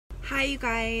Hi you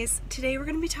guys, today we're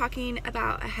going to be talking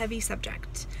about a heavy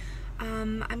subject.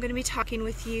 I'm going to be talking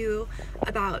with you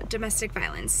about domestic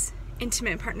violence,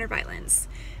 intimate partner violence,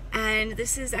 and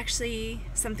this is actually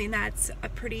something that's a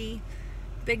pretty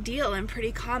big deal and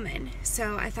pretty common,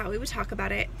 so I thought we would talk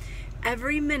about it.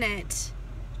 Every minute,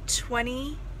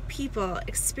 20 people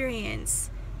experience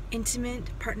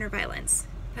intimate partner violence.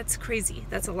 That's crazy,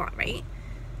 that's a lot, right?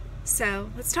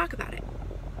 So let's talk about it.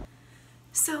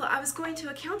 So I was going to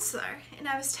a counselor and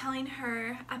I was telling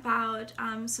her about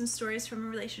some stories from a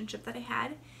relationship that I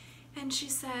had, and she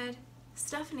said,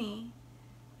 "Stephanie,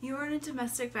 you were in a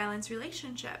domestic violence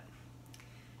relationship."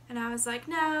 And I was like,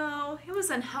 "No, it was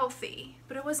unhealthy,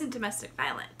 but it wasn't domestic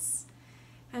violence."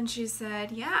 And she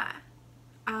said, "Yeah,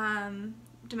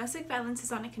 domestic violence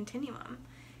is on a continuum,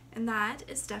 and that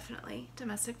is definitely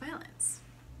domestic violence."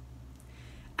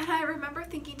 And I remember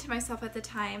thinking to myself at the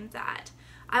time that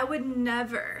I would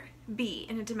never be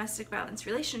in a domestic violence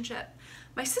relationship.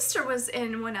 My sister was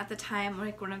in one at the time,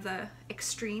 like one of the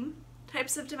extreme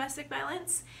types of domestic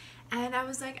violence, and I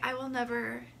was like, I will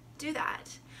never do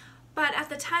that. But at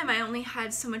the time, I only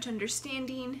had so much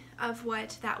understanding of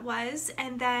what that was,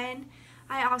 and then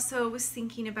I also was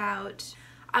thinking about,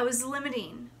 I was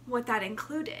limiting what that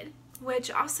included,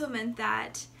 which also meant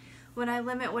that when I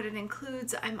limit what it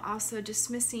includes, I'm also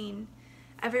dismissing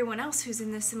everyone else who's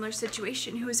in this similar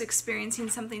situation, who is experiencing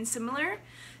something similar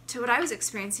to what I was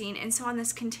experiencing. And so on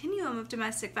this continuum of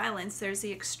domestic violence, there's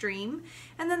the extreme,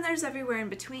 and then there's everywhere in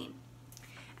between.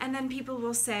 And then people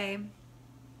will say,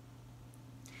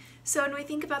 so when we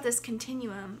think about this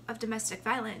continuum of domestic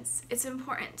violence, it's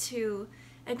important to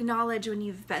acknowledge when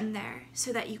you've been there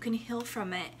so that you can heal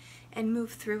from it and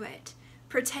move through it.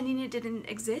 Pretending it didn't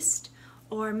exist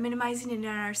or minimizing it in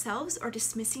ourselves or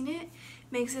dismissing it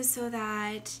makes it so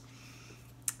that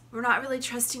we're not really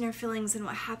trusting our feelings and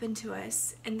what happened to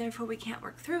us, and therefore we can't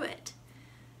work through it.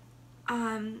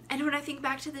 And when I think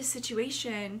back to this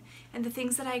situation and the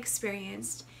things that I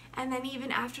experienced, and then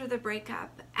even after the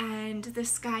breakup, and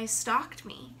this guy stalked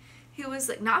me, who was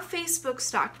like, not Facebook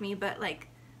stalked me, but like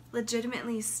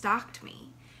legitimately stalked me,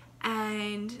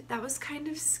 and that was kind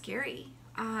of scary.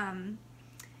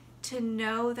 To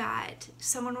know that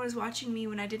someone was watching me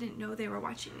when I didn't know they were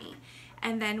watching me,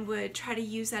 and then would try to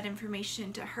use that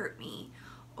information to hurt me,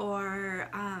 or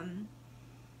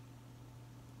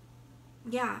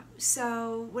yeah,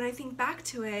 so when I think back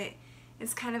to it,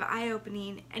 it's kind of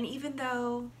eye-opening. And even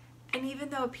though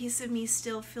a piece of me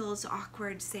still feels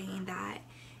awkward saying that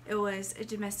it was a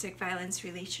domestic violence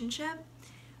relationship,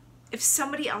 if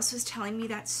somebody else was telling me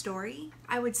that story,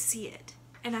 I would see it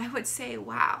and I would say,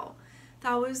 wow,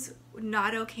 that was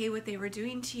not okay what they were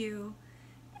doing to you,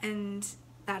 and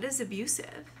that is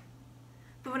abusive.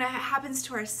 But when it happens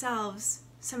to ourselves,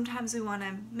 sometimes we want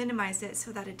to minimize it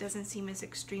so that it doesn't seem as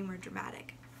extreme or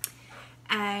dramatic.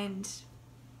 But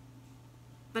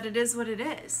it is what it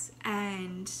is,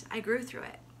 and I grew through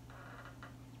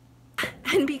it.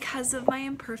 And because of my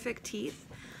imperfect teeth,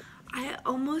 I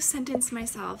almost sentenced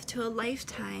myself to a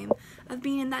lifetime of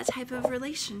being in that type of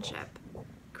relationship.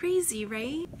 Crazy,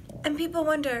 right? And people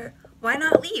wonder, why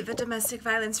not leave a domestic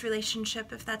violence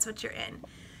relationship if that's what you're in?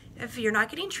 If you're not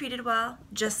getting treated well,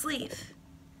 just leave.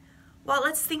 Well,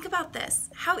 let's think about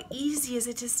this. How easy is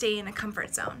it to stay in a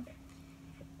comfort zone?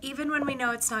 Even when we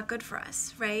know it's not good for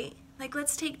us, right? Like,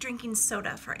 let's take drinking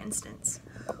soda, for instance.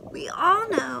 We all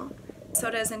know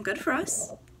soda isn't good for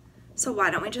us, so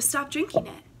why don't we just stop drinking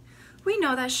it? We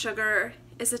know that sugar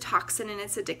is a toxin and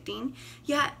it's addicting,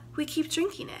 yet we keep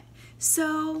drinking it.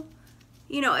 So,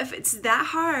 you know, if it's that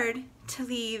hard to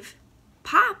leave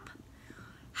pop,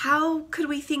 how could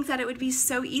we think that it would be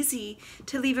so easy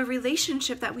to leave a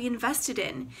relationship that we invested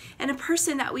in and a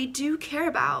person that we do care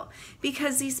about?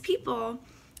 Because these people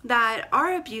that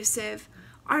are abusive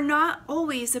are not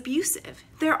always abusive.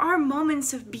 There are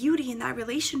moments of beauty in that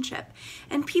relationship,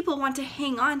 and people want to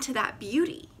hang on to that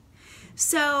beauty.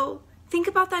 So think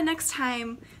about that next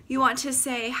time you want to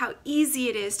say how easy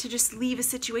it is to just leave a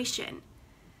situation.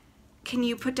 Can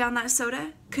you put down that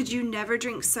soda? Could you never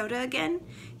drink soda again?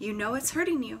 You know it's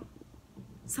hurting you.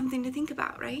 Something to think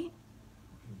about, right?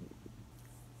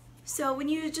 So when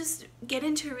you just get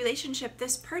into a relationship,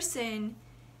 this person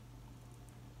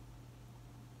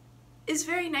is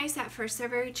very nice at first. They're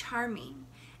very charming,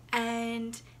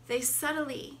 and they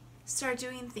subtly start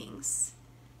doing things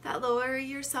that lower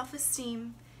your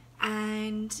self-esteem,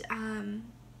 and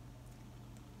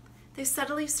they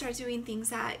subtly start doing things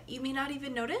that you may not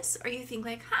even notice, or you think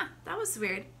like, that was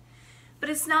weird. But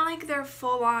it's not like they're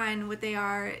full on what they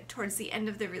are towards the end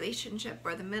of the relationship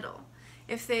or the middle.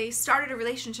 If they started a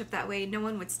relationship that way, no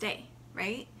one would stay,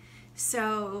 right?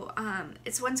 So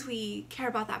it's once we care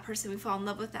about that person, we fall in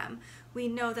love with them, we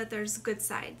know that there's good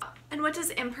sides. And what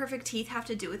does imperfect teeth have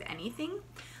to do with anything?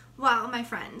 Well, my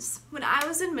friends, when I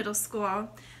was in middle school,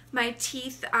 my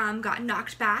teeth got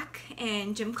knocked back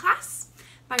in gym class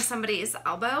by somebody's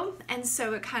elbow, and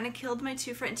so it kind of killed my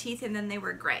two front teeth, and then they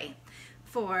were gray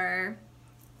for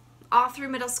all through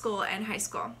middle school and high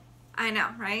school. I know,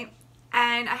 right?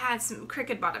 And I had some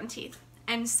crooked bottom teeth.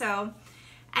 And so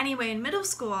anyway, in middle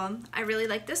school, I really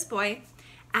liked this boy,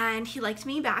 and he liked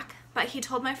me back, but he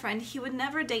told my friend he would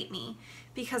never date me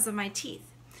because of my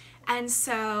teeth. And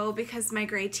so, because my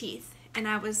gray teeth. And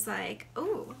I was like,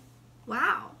 oh,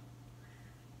 wow.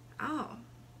 Oh,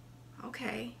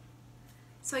 okay.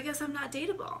 So I guess I'm not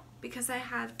dateable because I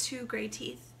have two gray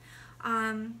teeth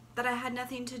that I had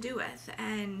nothing to do with.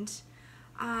 And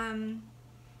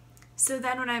so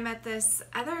then when I met this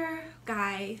other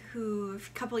guy who, a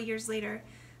couple years later,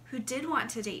 who did want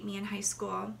to date me in high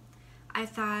school, I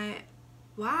thought,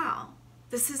 wow,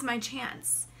 this is my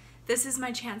chance. This is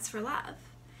my chance for love.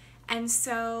 And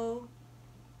so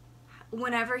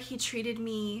whenever he treated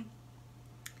me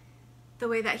the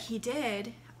way that he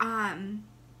did,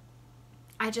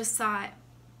 I just thought,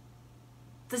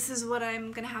 this is what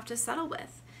I'm going to have to settle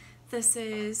with. This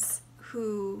is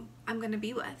who I'm going to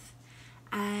be with.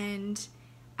 And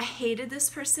I hated this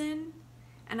person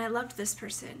and I loved this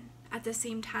person at the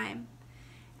same time.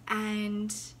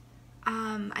 And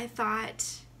I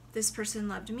thought this person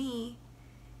loved me.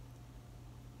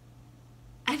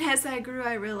 And as I grew,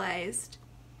 I realized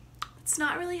it's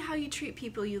not really how you treat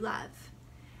people you love.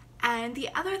 And the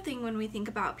other thing when we think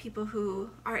about people who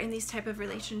are in these type of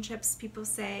relationships, people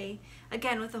say,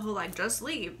 again with the whole like, just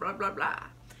leave, blah, blah, blah,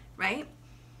 right?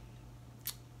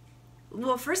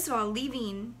 Well, first of all,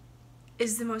 leaving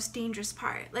is the most dangerous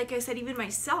part. Like I said, even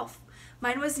myself,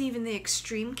 mine wasn't even the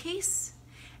extreme case.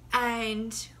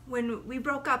 And when we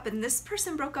broke up and this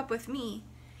person broke up with me,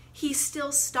 he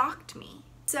still stalked me.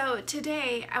 So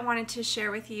today I wanted to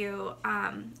share with you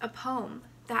a poem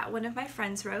that one of my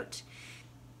friends wrote.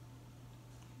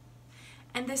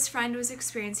 And this friend was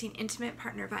experiencing intimate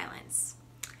partner violence.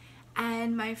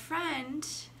 And my friend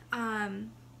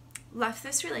left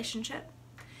this relationship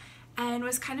and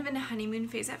was kind of in a honeymoon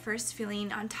phase at first,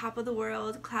 feeling on top of the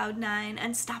world, cloud nine,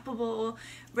 unstoppable,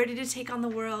 ready to take on the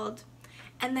world,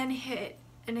 and then hit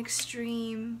an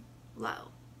extreme low.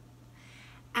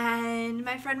 And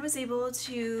my friend was able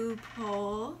to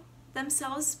pull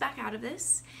themselves back out of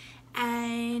this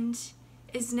and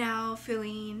is now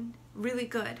feeling really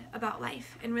good about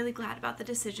life and really glad about the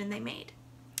decision they made.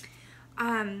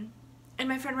 And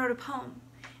my friend wrote a poem,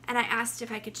 and I asked if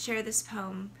I could share this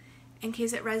poem in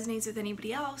case it resonates with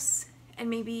anybody else and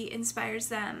maybe inspires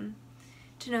them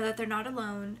to know that they're not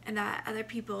alone and that other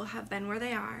people have been where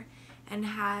they are and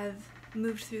have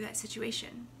moved through that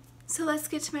situation. So let's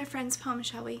get to my friend's poem,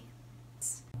 shall we?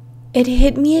 It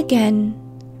hit me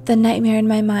again, the nightmare in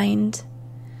my mind.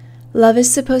 Love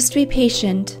is supposed to be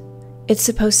patient. It's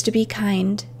supposed to be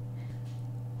kind.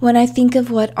 When I think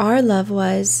of what our love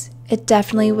was, it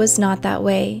definitely was not that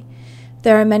way.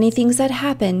 There are many things that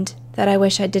happened that I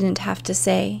wish I didn't have to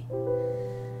say.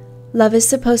 Love is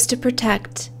supposed to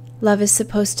protect. Love is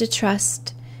supposed to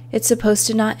trust. It's supposed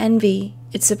to not envy.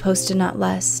 It's supposed to not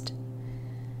lust.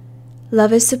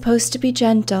 Love is supposed to be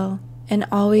gentle and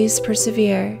always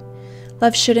persevere.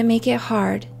 Love shouldn't make it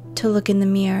hard to look in the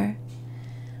mirror.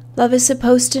 Love is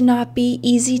supposed to not be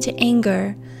easy to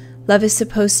anger. Love is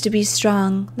supposed to be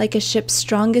strong, like a ship's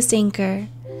strongest anchor.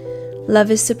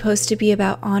 Love is supposed to be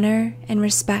about honor and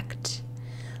respect.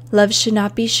 Love should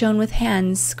not be shown with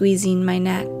hands squeezing my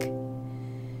neck.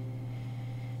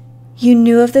 You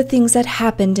knew of the things that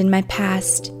happened in my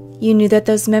past. You knew that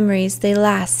those memories, they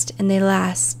last and they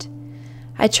last.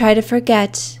 I try to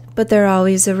forget, but they're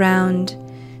always around.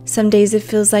 Some days it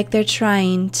feels like they're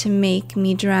trying to make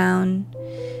me drown.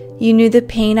 You knew the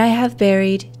pain I have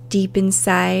buried deep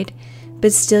inside,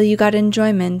 but still you got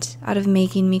enjoyment out of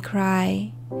making me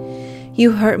cry.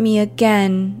 You hurt me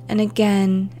again and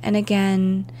again and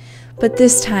again, but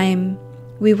this time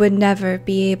we would never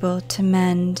be able to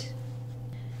mend.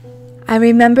 I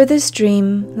remember this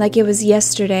dream like it was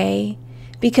yesterday,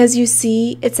 because you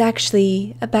see, it's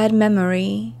actually a bad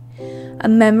memory. A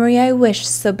memory I wish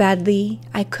so badly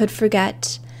I could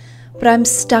forget, but I'm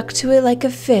stuck to it like a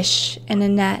fish in a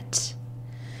net.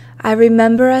 I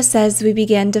remember us as we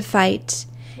began to fight,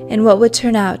 in what would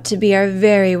turn out to be our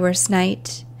very worst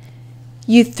night.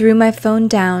 You threw my phone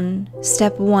down,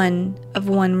 step 1 of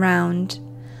 1 round.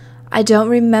 I don't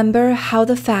remember how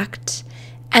the fact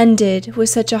ended with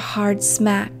such a hard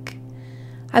smack.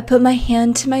 I put my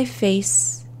hand to my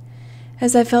face,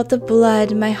 as I felt the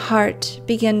blood in my heart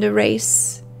begin to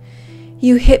race.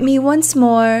 You hit me once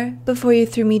more before you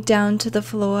threw me down to the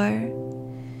floor.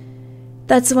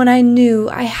 That's when I knew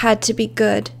I had to be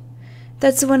good.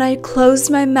 That's when I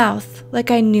closed my mouth like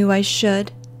I knew I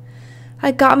should.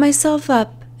 I got myself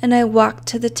up and I walked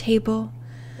to the table.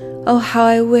 Oh, how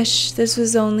I wish this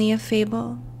was only a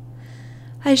fable.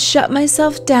 I shut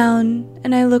myself down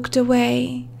and I looked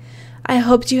away. I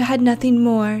hoped you had nothing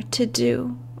more to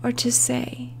do or to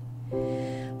say.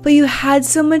 But you had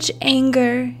so much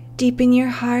anger deep in your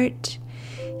heart.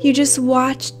 You just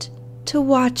watched to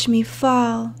watch me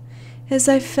fall as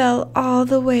I fell all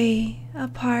the way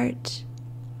apart.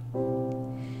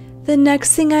 The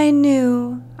next thing I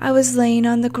knew, I was laying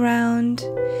on the ground,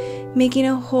 making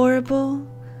a horrible,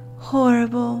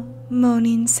 horrible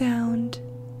moaning sound.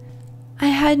 I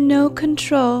had no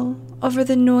control over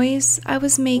the noise I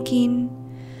was making.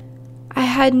 I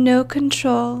had no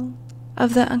control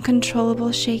of the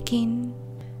uncontrollable shaking.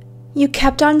 You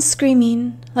kept on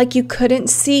screaming like you couldn't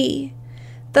see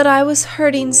that I was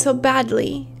hurting so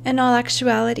badly in all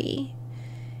actuality.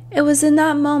 It was in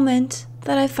that moment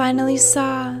that I finally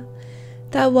saw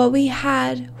that what we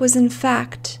had was in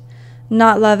fact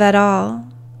not love at all.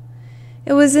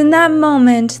 It was in that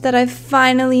moment that I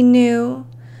finally knew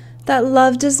that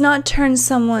love does not turn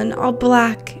someone all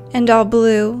black and all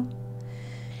blue.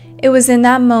 It was in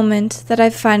that moment that I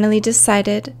finally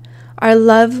decided our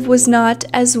love was not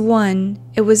as one,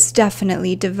 it was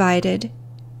definitely divided.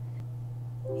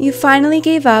 You finally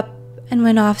gave up and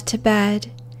went off to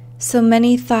bed. So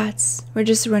many thoughts were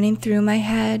just running through my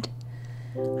head.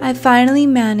 I finally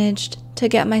managed to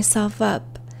get myself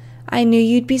up. I knew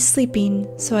you'd be sleeping,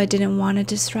 so I didn't want to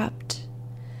disrupt.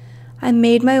 I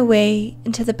made my way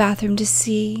into the bathroom to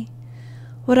see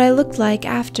what I looked like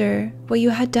after what you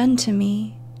had done to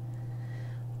me.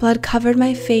 Blood covered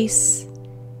my face.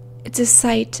 It's a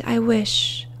sight I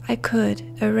wish I could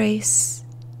erase.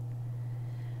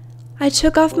 I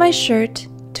took off my shirt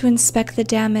to inspect the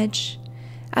damage.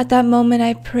 At that moment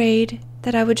I prayed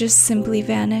that I would just simply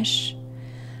vanish.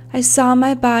 I saw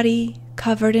my body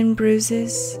covered in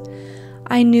bruises.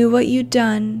 I knew what you'd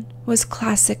done was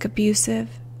classic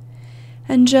abusive.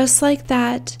 And just like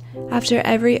that, after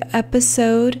every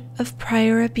episode of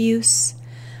prior abuse,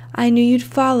 I knew you'd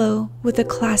follow with a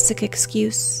classic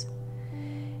excuse.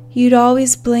 You'd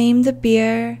always blame the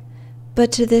beer,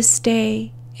 but to this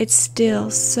day, it's still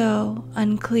so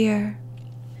unclear.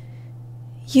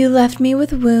 You left me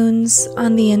with wounds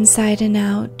on the inside and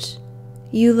out.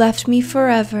 You left me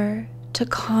forever to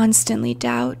constantly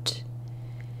doubt.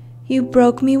 You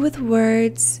broke me with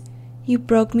words, you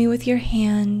broke me with your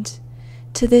hand.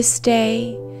 To this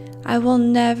day, I will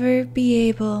never be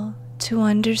able to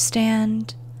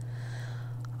understand.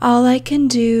 All I can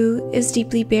do is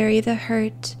deeply bury the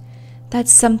hurt.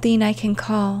 That's something I can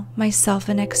call myself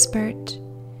an expert.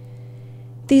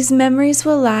 These memories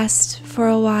will last for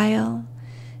a while.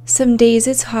 Some days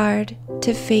it's hard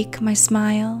to fake my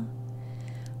smile.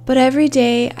 But every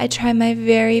day I try my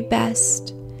very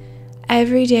best.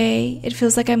 Every day it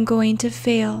feels like I'm going to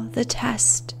fail the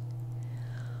test.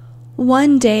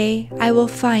 One day I will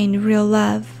find real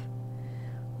love.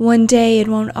 One day it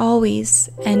won't always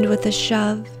end with a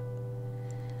shove.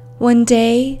 One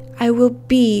day I will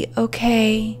be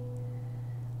okay.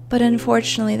 But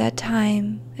unfortunately that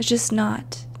time is just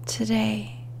not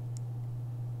today.